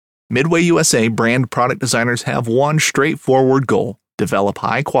Midway USA brand product designers have one straightforward goal: develop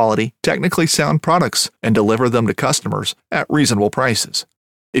high-quality, technically sound products and deliver them to customers at reasonable prices.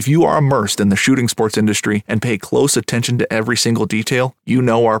 If you are immersed in the shooting sports industry and pay close attention to every single detail, you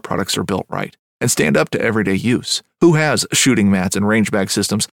know our products are built right and stand up to everyday use. Who has shooting mats and range bag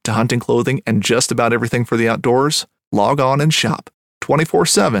systems to hunting clothing and just about everything for the outdoors? Log on and shop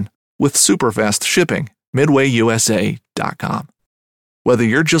 24/7 with super fast shipping. MidwayUSA.com. Whether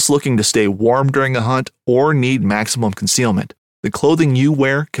you're just looking to stay warm during a hunt or need maximum concealment, the clothing you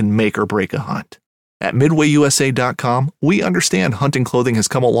wear can make or break a hunt. At MidwayUSA.com, we understand hunting clothing has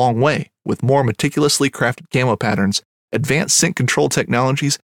come a long way with more meticulously crafted camo patterns, advanced scent control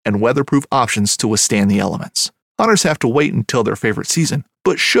technologies, and weatherproof options to withstand the elements. Hunters have to wait until their favorite season,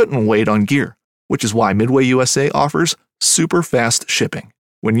 but shouldn't wait on gear, which is why Midway USA offers super fast shipping.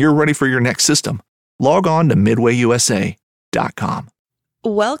 When you're ready for your next system, log on to MidwayUSA.com.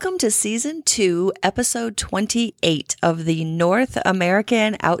 Welcome to Season 2, Episode 28 of the North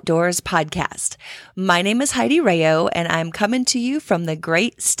American Outdoors Podcast. My name is Heidi Rayo, and I'm coming to you from the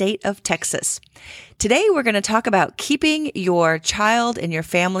great state of Texas. Today, we're going to talk about keeping your child and your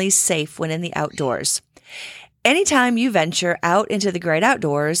family safe when in the outdoors. Anytime you venture out into the great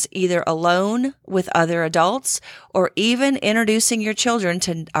outdoors, either alone, with other adults, or even introducing your children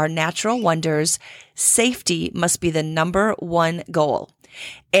to our natural wonders, safety must be the number one goal.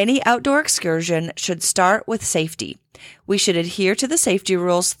 Any outdoor excursion should start with safety. We should adhere to the safety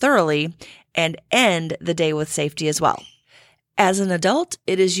rules thoroughly and end the day with safety as well. As an adult,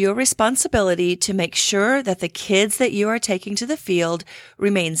 it is your responsibility to make sure that the kids that you are taking to the field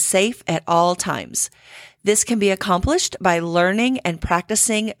remain safe at all times. This can be accomplished by learning and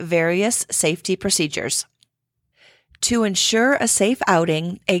practicing various safety procedures. To ensure a safe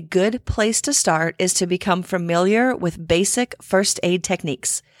outing, a good place to start is to become familiar with basic first aid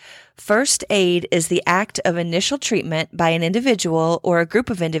techniques. First aid is the act of initial treatment by an individual or a group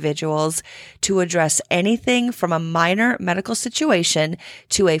of individuals to address anything from a minor medical situation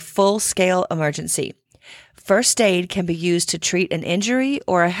to a full-scale emergency. First aid can be used to treat an injury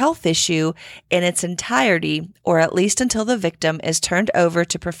or a health issue in its entirety, or at least until the victim is turned over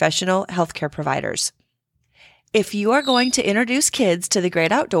to professional healthcare providers. If you are going to introduce kids to the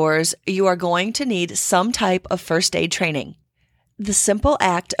great outdoors, you are going to need some type of first aid training. The simple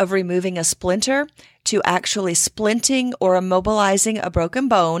act of removing a splinter to actually splinting or immobilizing a broken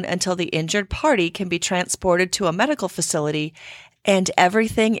bone until the injured party can be transported to a medical facility, and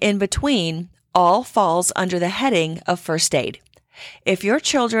everything in between all falls under the heading of first aid. If your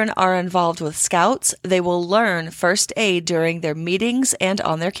children are involved with scouts, they will learn first aid during their meetings and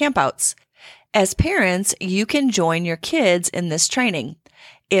on their campouts. As parents, you can join your kids in this training.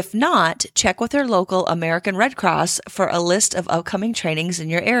 If not, check with your local American Red Cross for a list of upcoming trainings in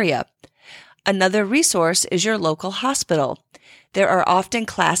your area. Another resource is your local hospital. There are often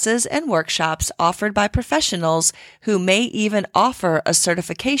classes and workshops offered by professionals who may even offer a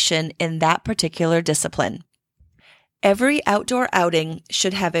certification in that particular discipline. Every outdoor outing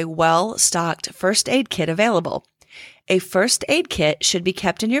should have a well-stocked first aid kit available. A first aid kit should be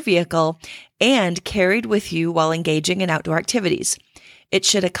kept in your vehicle and carried with you while engaging in outdoor activities. It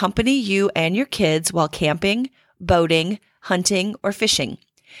should accompany you and your kids while camping, boating, hunting, or fishing.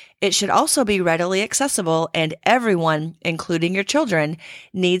 It should also be readily accessible, and everyone, including your children,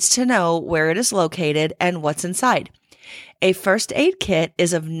 needs to know where it is located and what's inside. A first aid kit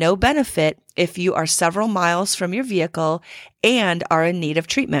is of no benefit if you are several miles from your vehicle and are in need of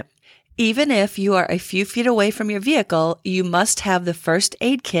treatment. Even if you are a few feet away from your vehicle, you must have the first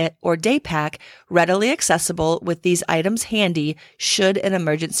aid kit or day pack readily accessible with these items handy should an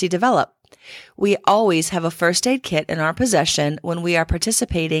emergency develop. We always have a first aid kit in our possession when we are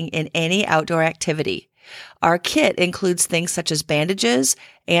participating in any outdoor activity. Our kit includes things such as bandages,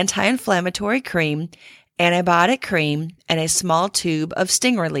 anti-inflammatory cream, antibiotic cream, and a small tube of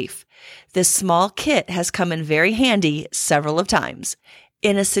sting relief. This small kit has come in very handy several of times.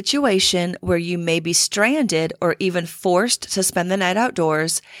 In a situation where you may be stranded or even forced to spend the night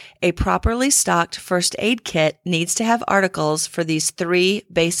outdoors, a properly stocked first aid kit needs to have articles for these three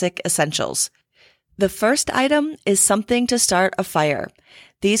basic essentials. The first item is something to start a fire.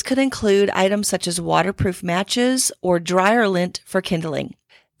 These could include items such as waterproof matches or dryer lint for kindling.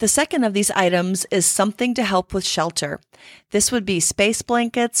 The second of these items is something to help with shelter. This would be space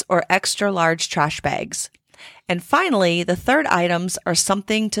blankets or extra large trash bags. And finally, the third items are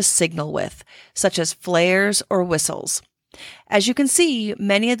something to signal with, such as flares or whistles. As you can see,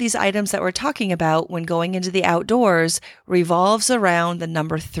 many of these items that we're talking about when going into the outdoors revolves around the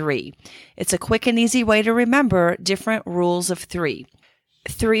number 3. It's a quick and easy way to remember different rules of 3.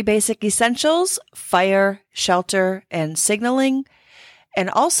 3 basic essentials: fire, shelter, and signaling. And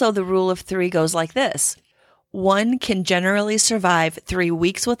also the rule of 3 goes like this. 1 can generally survive 3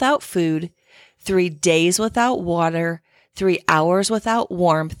 weeks without food, 3 days without water, 3 hours without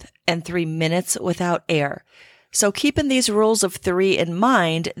warmth, and 3 minutes without air. So keeping these rules of 3 in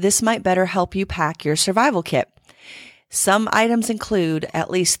mind, this might better help you pack your survival kit. Some items include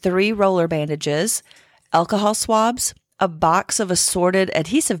at least 3 roller bandages, alcohol swabs, a box of assorted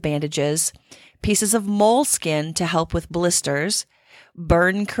adhesive bandages, pieces of moleskin to help with blisters,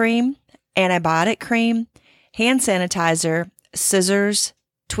 burn cream, antibiotic cream, hand sanitizer, scissors,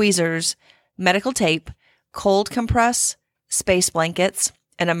 tweezers, medical tape, cold compress, space blankets,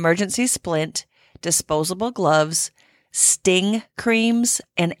 an emergency splint, disposable gloves, sting creams,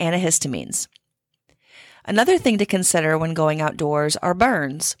 and antihistamines. Another thing to consider when going outdoors are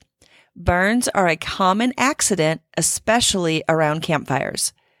burns. Burns are a common accident, especially around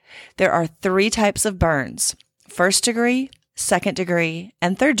campfires. There are 3 types of burns: 1st degree, 2nd degree,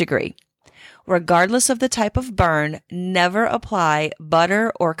 and 3rd degree. Regardless of the type of burn, never apply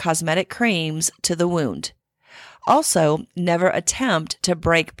butter or cosmetic creams to the wound. Also, never attempt to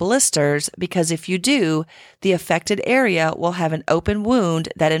break blisters because if you do, the affected area will have an open wound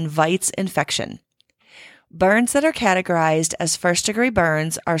that invites infection. Burns that are categorized as 1st degree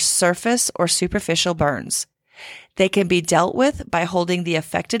burns are surface or superficial burns. They can be dealt with by holding the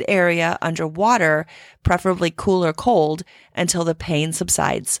affected area under water, preferably cool or cold, until the pain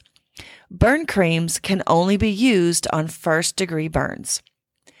subsides. Burn creams can only be used on 1st degree burns.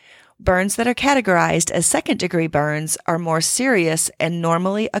 Burns that are categorized as 2nd degree burns are more serious and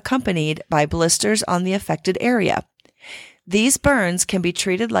normally accompanied by blisters on the affected area. These burns can be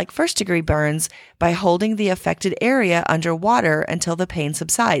treated like 1st degree burns by holding the affected area under water until the pain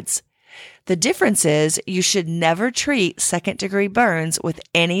subsides. The difference is you should never treat 2nd degree burns with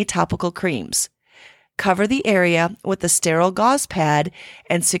any topical creams. Cover the area with a sterile gauze pad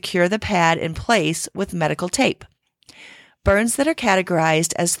and secure the pad in place with medical tape. Burns that are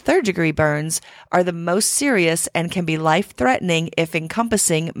categorized as 3rd degree burns are the most serious and can be life-threatening if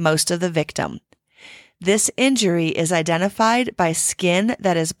encompassing most of the victim. This injury is identified by skin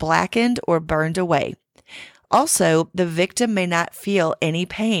that is blackened or burned away. Also, the victim may not feel any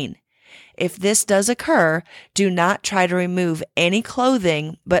pain. If this does occur, do not try to remove any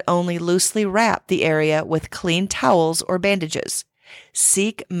clothing, but only loosely wrap the area with clean towels or bandages.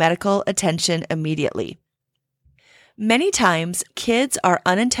 Seek medical attention immediately. Many times, kids are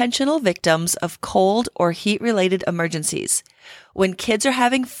unintentional victims of cold or heat-related emergencies. When kids are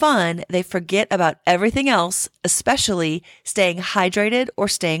having fun, they forget about everything else, especially staying hydrated or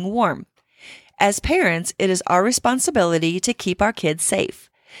staying warm. As parents, it is our responsibility to keep our kids safe.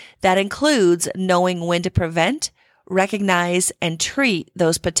 That includes knowing when to prevent, recognize, and treat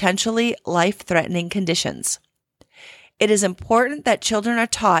those potentially life-threatening conditions. It is important that children are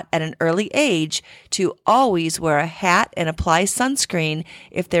taught at an early age to always wear a hat and apply sunscreen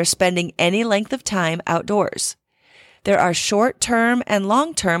if they're spending any length of time outdoors. There are short-term and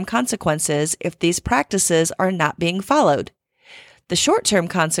long-term consequences if these practices are not being followed. The short-term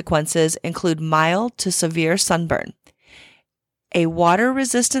consequences include mild to severe sunburn. A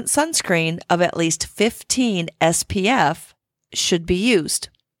water-resistant sunscreen of at least 15 SPF should be used.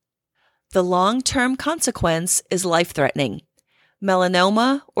 The long-term consequence is life-threatening.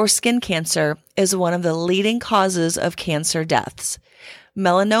 Melanoma or skin cancer is one of the leading causes of cancer deaths.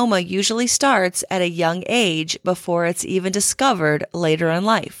 Melanoma usually starts at a young age before it's even discovered later in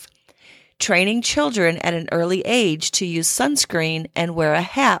life. Training children at an early age to use sunscreen and wear a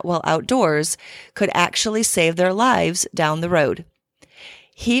hat while outdoors could actually save their lives down the road.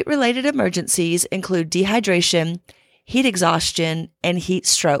 Heat-related emergencies include dehydration, heat exhaustion, and heat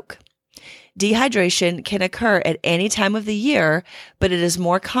stroke. Dehydration can occur at any time of the year, but it is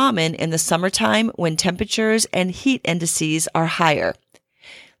more common in the summertime when temperatures and heat indices are higher.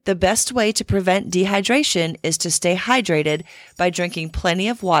 The best way to prevent dehydration is to stay hydrated by drinking plenty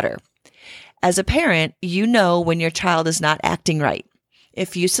of water. As a parent, you know when your child is not acting right.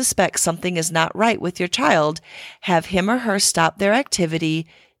 If you suspect something is not right with your child, have him or her stop their activity,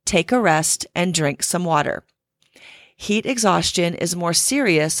 take a rest, and drink some water. Heat exhaustion is more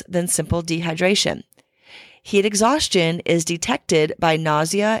serious than simple dehydration. Heat exhaustion is detected by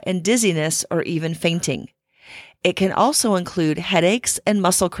nausea and dizziness or even fainting. It can also include headaches and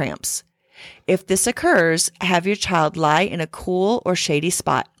muscle cramps. If this occurs, have your child lie in a cool or shady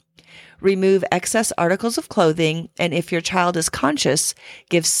spot. Remove excess articles of clothing, and if your child is conscious,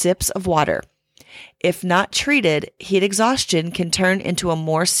 give sips of water. If not treated, heat exhaustion can turn into a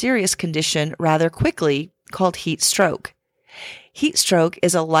more serious condition rather quickly, called heat stroke. Heat stroke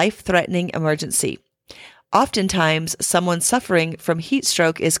is a life-threatening emergency. Oftentimes, someone suffering from heat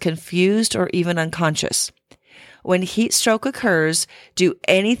stroke is confused or even unconscious. When heat stroke occurs, do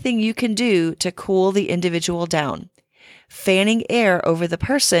anything you can do to cool the individual down. Fanning air over the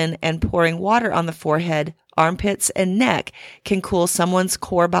person and pouring water on the forehead, armpits, and neck can cool someone's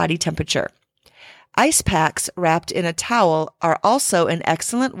core body temperature. Ice packs wrapped in a towel are also an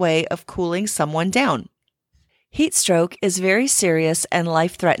excellent way of cooling someone down. Heat stroke is very serious and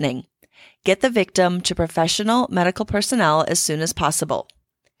life-threatening. Get the victim to professional medical personnel as soon as possible.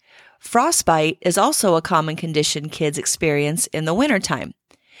 Frostbite is also a common condition kids experience in the wintertime.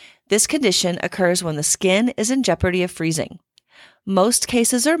 This condition occurs when the skin is in jeopardy of freezing. Most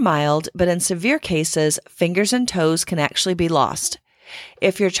cases are mild, but in severe cases, fingers and toes can actually be lost.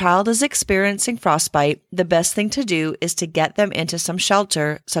 If your child is experiencing frostbite, the best thing to do is to get them into some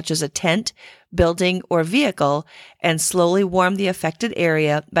shelter, such as a tent, building, or vehicle, and slowly warm the affected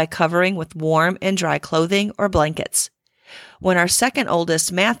area by covering with warm and dry clothing or blankets. When our second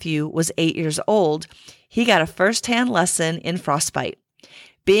oldest, Matthew, was 8 years old, he got a first-hand lesson in frostbite.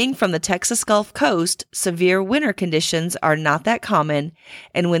 Being from the Texas Gulf Coast, severe winter conditions are not that common,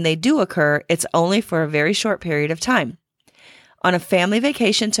 and when they do occur, it's only for a very short period of time. On a family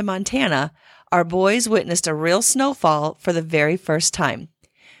vacation to Montana, our boys witnessed a real snowfall for the very first time.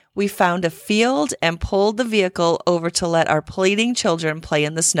 We found a field and pulled the vehicle over to let our pleading children play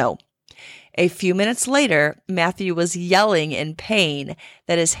in the snow. A few minutes later, Matthew was yelling in pain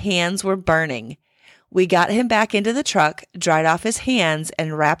that his hands were burning. We got him back into the truck, dried off his hands,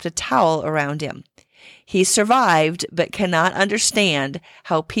 and wrapped a towel around him. He survived, but cannot understand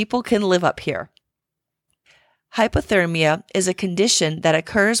how people can live up here. Hypothermia is a condition that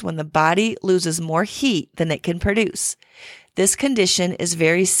occurs when the body loses more heat than it can produce. This condition is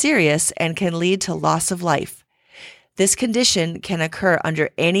very serious and can lead to loss of life. This condition can occur under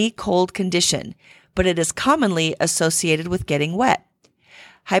any cold condition, but it is commonly associated with getting wet.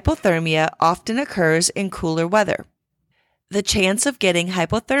 Hypothermia often occurs in cooler weather. The chance of getting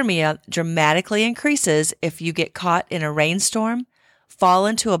hypothermia dramatically increases if you get caught in a rainstorm, fall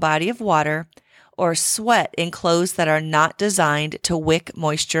into a body of water, or sweat in clothes that are not designed to wick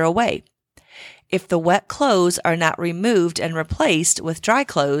moisture away. If the wet clothes are not removed and replaced with dry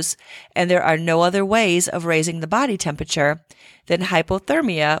clothes, and there are no other ways of raising the body temperature, then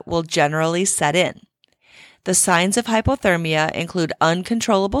hypothermia will generally set in. The signs of hypothermia include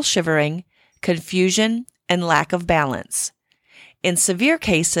uncontrollable shivering, confusion, and lack of balance. In severe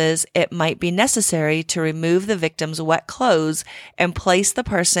cases, it might be necessary to remove the victim's wet clothes and place the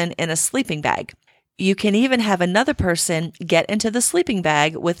person in a sleeping bag. You can even have another person get into the sleeping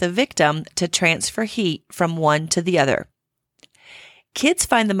bag with the victim to transfer heat from one to the other. Kids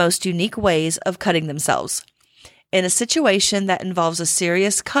find the most unique ways of cutting themselves. In a situation that involves a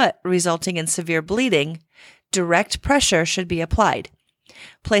serious cut resulting in severe bleeding, direct pressure should be applied.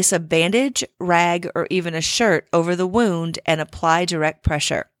 Place a bandage, rag, or even a shirt over the wound and apply direct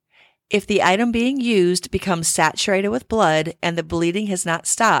pressure. If the item being used becomes saturated with blood and the bleeding has not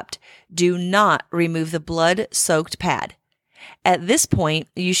stopped, do not remove the blood-soaked pad. At this point,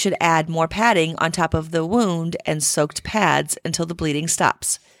 you should add more padding on top of the wound and soaked pads until the bleeding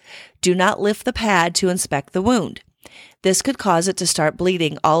stops. Do not lift the pad to inspect the wound. This could cause it to start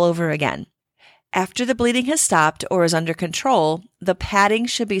bleeding all over again. After the bleeding has stopped or is under control, the padding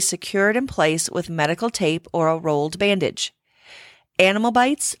should be secured in place with medical tape or a rolled bandage. Animal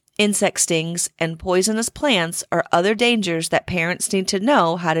bites, insect stings, and poisonous plants are other dangers that parents need to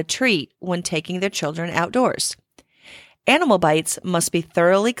know how to treat when taking their children outdoors. Animal bites must be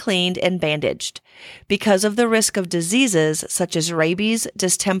thoroughly cleaned and bandaged. Because of the risk of diseases such as rabies,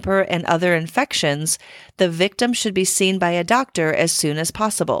 distemper, and other infections, the victim should be seen by a doctor as soon as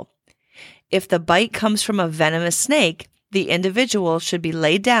possible. If the bite comes from a venomous snake, the individual should be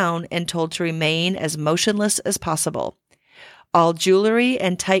laid down and told to remain as motionless as possible. All jewelry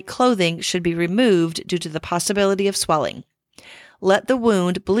and tight clothing should be removed due to the possibility of swelling. Let the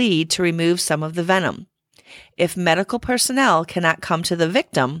wound bleed to remove some of the venom. If medical personnel cannot come to the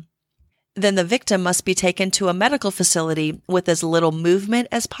victim, then the victim must be taken to a medical facility with as little movement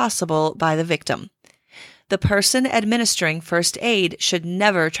as possible by the victim. The person administering first aid should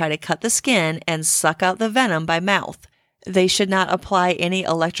never try to cut the skin and suck out the venom by mouth. They should not apply any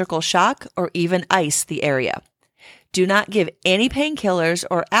electrical shock or even ice the area. Do not give any painkillers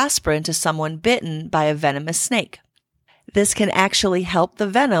or aspirin to someone bitten by a venomous snake. This can actually help the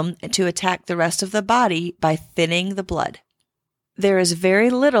venom to attack the rest of the body by thinning the blood. There is very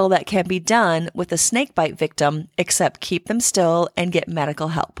little that can be done with a snakebite victim except keep them still and get medical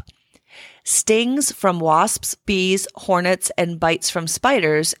help. Stings from wasps, bees, hornets, and bites from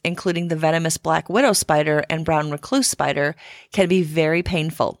spiders, including the venomous black widow spider and brown recluse spider, can be very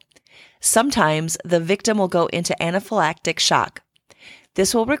painful. Sometimes the victim will go into anaphylactic shock.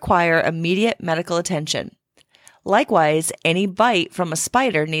 This will require immediate medical attention. Likewise, any bite from a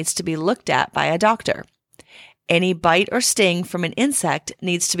spider needs to be looked at by a doctor. Any bite or sting from an insect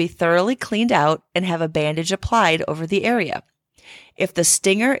needs to be thoroughly cleaned out and have a bandage applied over the area. If the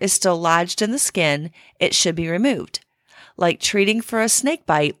stinger is still lodged in the skin, it should be removed. Like treating for a snake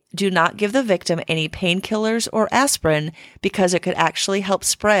bite, do not give the victim any painkillers or aspirin because it could actually help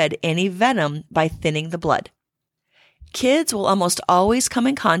spread any venom by thinning the blood. Kids will almost always come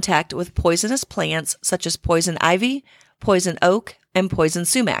in contact with poisonous plants such as poison ivy, poison oak, and poison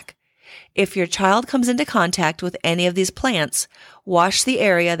sumac. If your child comes into contact with any of these plants, wash the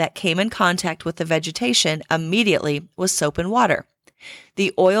area that came in contact with the vegetation immediately with soap and water.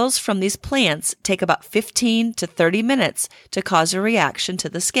 The oils from these plants take about 15 to 30 minutes to cause a reaction to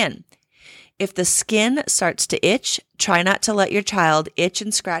the skin. If the skin starts to itch, try not to let your child itch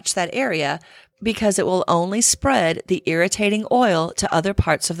and scratch that area because it will only spread the irritating oil to other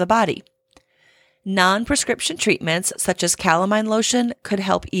parts of the body. Non-prescription treatments such as calamine lotion could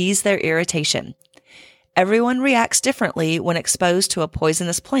help ease their irritation. Everyone reacts differently when exposed to a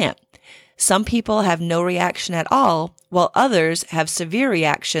poisonous plant. Some people have no reaction at all, while others have severe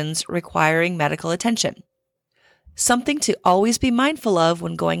reactions requiring medical attention. Something to always be mindful of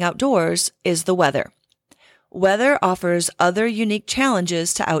when going outdoors is the weather. Weather offers other unique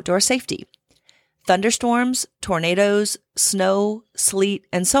challenges to outdoor safety. Thunderstorms, tornadoes, snow, sleet,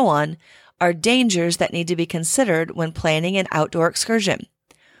 and so on are dangers that need to be considered when planning an outdoor excursion.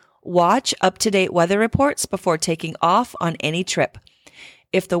 Watch up-to-date weather reports before taking off on any trip.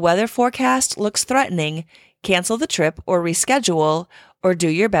 If the weather forecast looks threatening, cancel the trip or reschedule, or do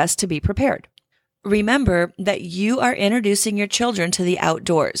your best to be prepared. Remember that you are introducing your children to the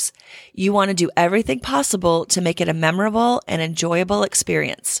outdoors. You want to do everything possible to make it a memorable and enjoyable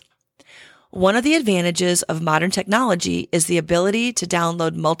experience. One of the advantages of modern technology is the ability to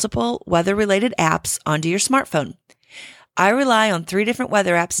download multiple weather-related apps onto your smartphone. I rely on 3 different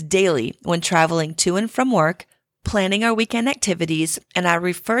weather apps daily when traveling to and from work, planning our weekend activities, and I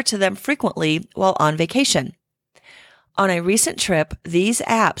refer to them frequently while on vacation. On a recent trip, these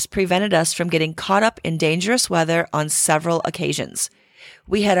apps prevented us from getting caught up in dangerous weather on several occasions.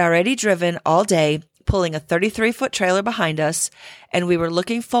 We had already driven all day, pulling a 33-foot trailer behind us, and we were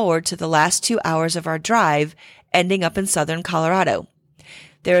looking forward to the last 2 hours of our drive, ending up in southern Colorado.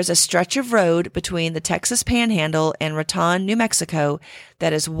 There is a stretch of road between the Texas Panhandle and Raton, New Mexico,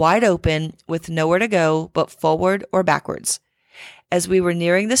 that is wide open with nowhere to go but forward or backwards. As we were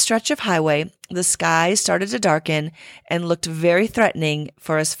nearing the stretch of highway, the sky started to darken and looked very threatening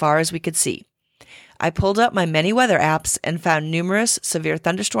for as far as we could see. I pulled up my many weather apps and found numerous severe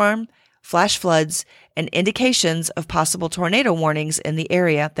thunderstorm, flash floods, and indications of possible tornado warnings in the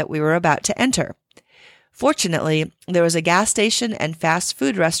area that we were about to enter. Fortunately, there was a gas station and fast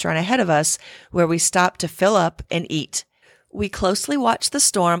food restaurant ahead of us where we stopped to fill up and eat. We closely watched the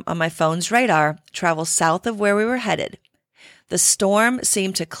storm on my phone's radar travel south of where we were headed. The storm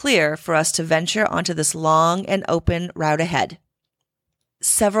seemed to clear for us to venture onto this long and open route ahead.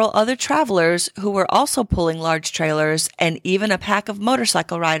 Several other travelers who were also pulling large trailers and even a pack of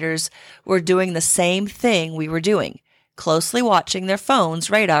motorcycle riders were doing the same thing we were doing, closely watching their phone's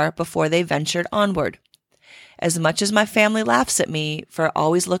radar before they ventured onward. As much as my family laughs at me for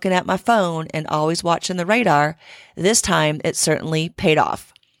always looking at my phone and always watching the radar, this time it certainly paid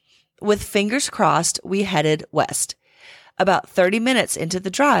off. With fingers crossed, we headed west. About 30 minutes into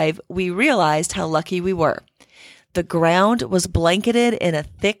the drive, we realized how lucky we were. The ground was blanketed in a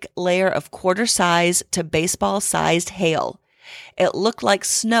thick layer of quarter-size to baseball-sized hail. It looked like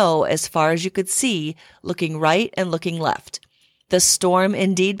snow as far as you could see, looking right and looking left. The storm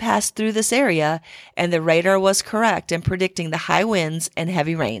indeed passed through this area, and the radar was correct in predicting the high winds and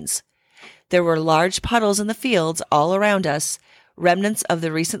heavy rains. There were large puddles in the fields all around us, remnants of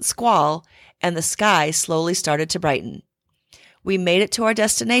the recent squall, and the sky slowly started to brighten. We made it to our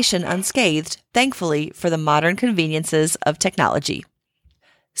destination unscathed, thankfully for the modern conveniences of technology.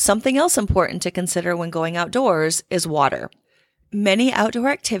 Something else important to consider when going outdoors is water. Many outdoor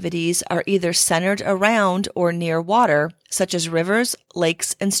activities are either centered around or near water, such as rivers,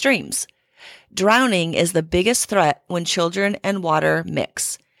 lakes, and streams. Drowning is the biggest threat when children and water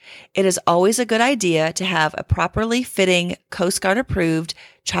mix. It is always a good idea to have a properly fitting Coast Guard approved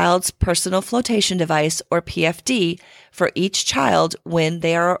child's personal flotation device or PFD for each child when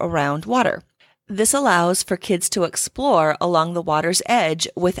they are around water. This allows for kids to explore along the water's edge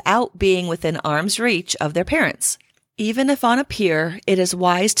without being within arm's reach of their parents. Even if on a pier, it is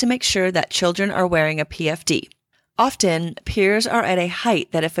wise to make sure that children are wearing a PFD. Often, piers are at a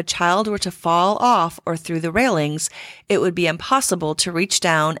height that if a child were to fall off or through the railings, it would be impossible to reach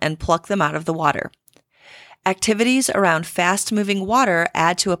down and pluck them out of the water. Activities around fast-moving water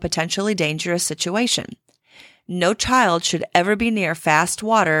add to a potentially dangerous situation. No child should ever be near fast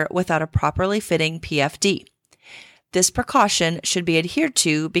water without a properly fitting PFD. This precaution should be adhered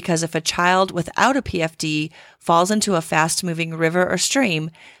to because if a child without a PFD falls into a fast-moving river or stream,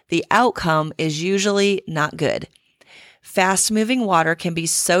 the outcome is usually not good. Fast-moving water can be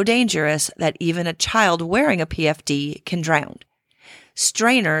so dangerous that even a child wearing a PFD can drown.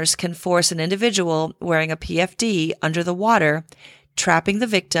 Strainers can force an individual wearing a PFD under the water, trapping the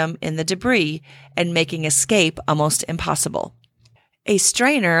victim in the debris and making escape almost impossible. A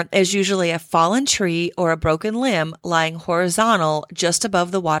strainer is usually a fallen tree or a broken limb lying horizontal just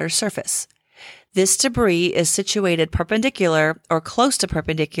above the water surface. This debris is situated perpendicular or close to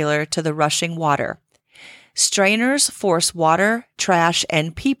perpendicular to the rushing water. Strainers force water, trash,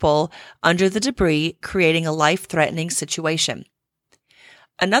 and people under the debris, creating a life-threatening situation.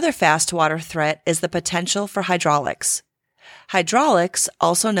 Another fast water threat is the potential for hydraulics. Hydraulics,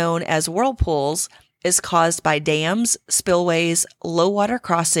 also known as whirlpools, is caused by dams, spillways, low water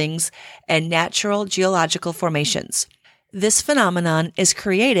crossings, and natural geological formations. This phenomenon is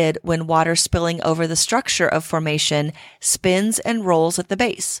created when water spilling over the structure of formation spins and rolls at the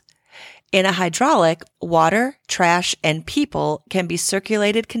base. In a hydraulic, water, trash, and people can be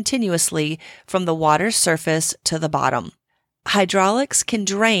circulated continuously from the water's surface to the bottom. Hydraulics can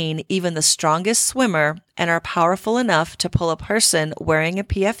drain even the strongest swimmer and are powerful enough to pull a person wearing a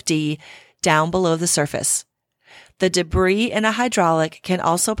PFD down below the surface. The debris in a hydraulic can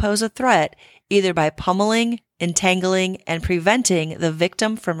also pose a threat either by pummeling, entangling, and preventing the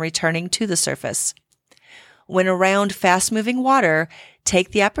victim from returning to the surface. When around fast-moving water,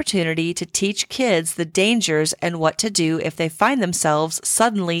 take the opportunity to teach kids the dangers and what to do if they find themselves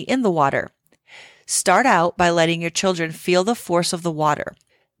suddenly in the water. Start out by letting your children feel the force of the water.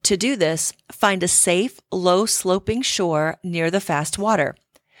 To do this, find a safe, low-sloping shore near the fast water.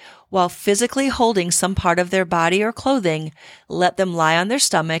 While physically holding some part of their body or clothing, let them lie on their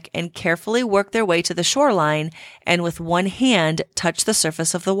stomach and carefully work their way to the shoreline and with one hand touch the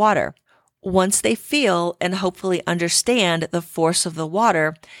surface of the water. Once they feel and hopefully understand the force of the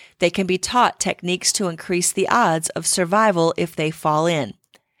water, they can be taught techniques to increase the odds of survival if they fall in.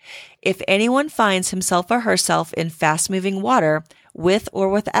 If anyone finds himself or herself in fast-moving water, with or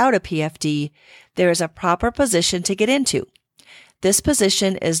without a PFD, there is a proper position to get into. This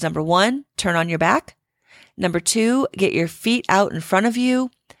position is 1, turn on your back. 2, get your feet out in front of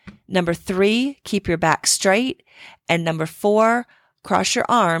you. 3, keep your back straight. And 4, cross your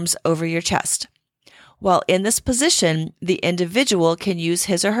arms over your chest. While in this position, the individual can use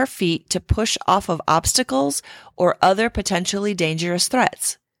his or her feet to push off of obstacles or other potentially dangerous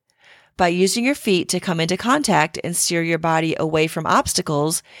threats. By using your feet to come into contact and steer your body away from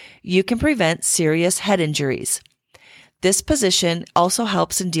obstacles, you can prevent serious head injuries. This position also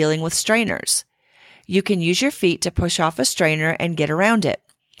helps in dealing with strainers. You can use your feet to push off a strainer and get around it.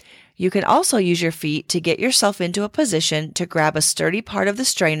 You can also use your feet to get yourself into a position to grab a sturdy part of the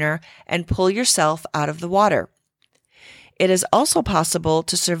strainer and pull yourself out of the water. It is also possible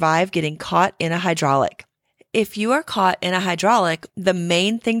to survive getting caught in a hydraulic. If you are caught in a hydraulic, the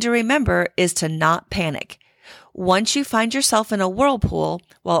main thing to remember is to not panic. Once you find yourself in a whirlpool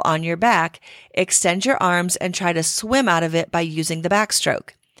while on your back, extend your arms and try to swim out of it by using the backstroke.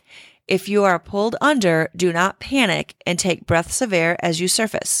 If you are pulled under, do not panic and take breaths of air as you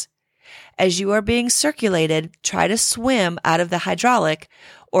surface. As you are being circulated, try to swim out of the hydraulic,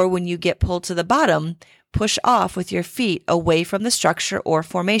 or when you get pulled to the bottom, push off with your feet away from the structure or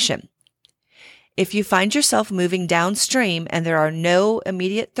formation. If you find yourself moving downstream and there are no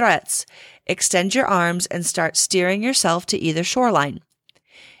immediate threats, extend your arms and start steering yourself to either shoreline.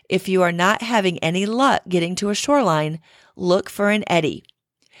 If you are not having any luck getting to a shoreline, look for an eddy.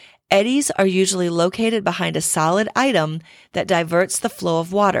 Eddies are usually located behind a solid item that diverts the flow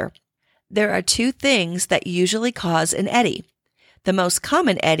of water. There are 2 things that usually cause an eddy. The most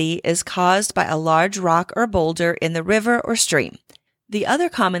common eddy is caused by a large rock or boulder in the river or stream. The other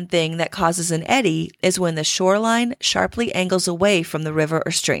common thing that causes an eddy is when the shoreline sharply angles away from the river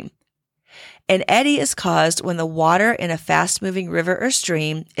or stream. An eddy is caused when the water in a fast-moving river or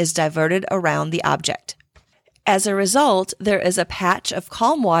stream is diverted around the object. As a result, there is a patch of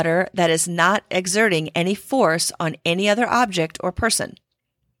calm water that is not exerting any force on any other object or person.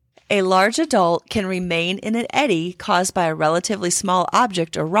 A large adult can remain in an eddy caused by a relatively small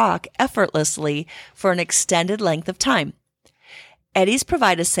object or rock effortlessly for an extended length of time. Eddies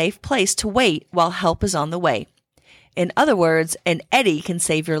provide a safe place to wait while help is on the way. In other words, an eddy can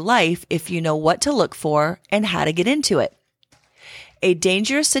save your life if you know what to look for and how to get into it. A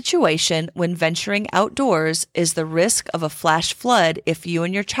dangerous situation when venturing outdoors is the risk of a flash flood if you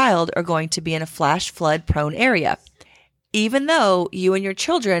and your child are going to be in a flash flood prone area. Even though you and your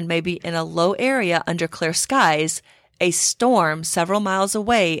children may be in a low area under clear skies, a storm several miles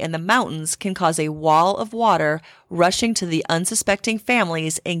away in the mountains can cause a wall of water rushing to the unsuspecting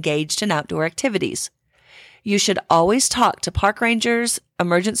families engaged in outdoor activities. You should always talk to park rangers,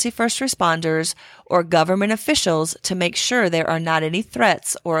 emergency first responders, or government officials to make sure there are not any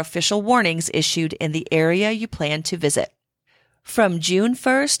threats or official warnings issued in the area you plan to visit. From June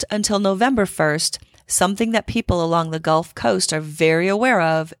 1st until November 1st, something that people along the Gulf Coast are very aware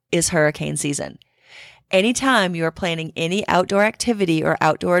of is hurricane season. Anytime you are planning any outdoor activity or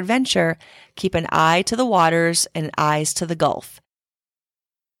outdoor adventure, keep an eye to the waters and eyes to the Gulf.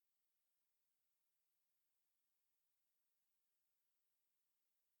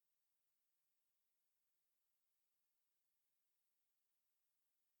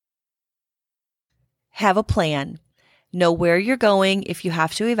 Have a plan. Know where you're going if you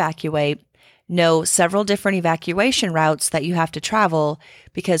have to evacuate. Know several different evacuation routes that you have to travel,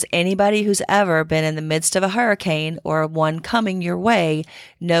 because anybody who's ever been in the midst of a hurricane or one coming your way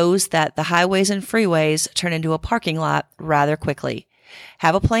knows that the highways and freeways turn into a parking lot rather quickly.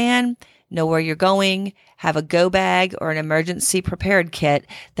 Have a plan, know where you're going, have a go bag or an emergency prepared kit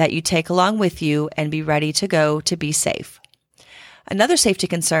that you take along with you, and be ready to go to be safe. Another safety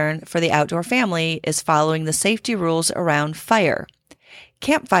concern for the outdoor family is following the safety rules around fire.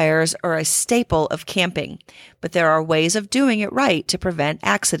 Campfires are a staple of camping, but there are ways of doing it right to prevent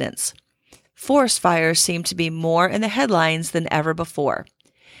accidents. Forest fires seem to be more in the headlines than ever before.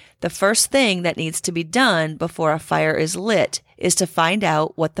 The first thing that needs to be done before a fire is lit is to find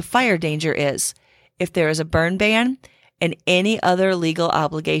out what the fire danger is, if there is a burn ban, and any other legal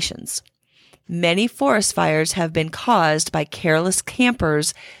obligations. Many forest fires have been caused by careless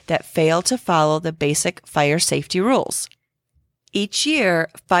campers that fail to follow the basic fire safety rules. Each year,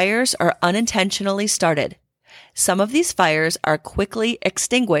 fires are unintentionally started. Some of these fires are quickly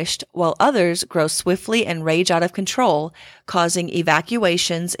extinguished, while others grow swiftly and rage out of control, causing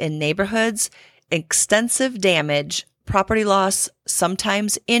evacuations in neighborhoods, extensive damage, property loss,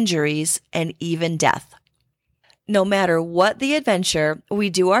 sometimes injuries, and even death. No matter what the adventure, we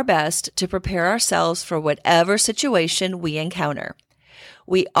do our best to prepare ourselves for whatever situation we encounter.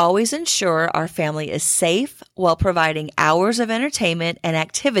 We always ensure our family is safe while providing hours of entertainment and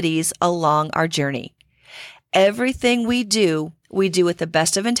activities along our journey. Everything we do with the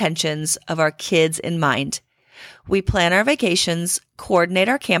best of intentions of our kids in mind. We plan our vacations, coordinate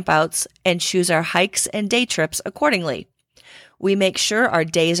our campouts, and choose our hikes and day trips accordingly. We make sure our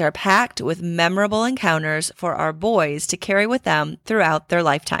days are packed with memorable encounters for our boys to carry with them throughout their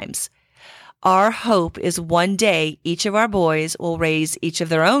lifetimes. Our hope is one day each of our boys will raise each of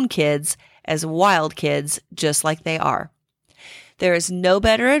their own kids as wild kids, just like they are. There is no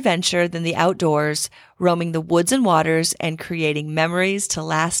better adventure than the outdoors, roaming the woods and waters and creating memories to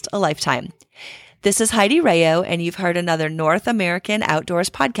last a lifetime. This is Heidi Rayo, and you've heard another North American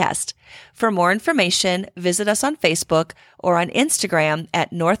Outdoors podcast. For more information, visit us on Facebook or on Instagram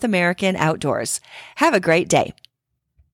at North American Outdoors. Have a great day.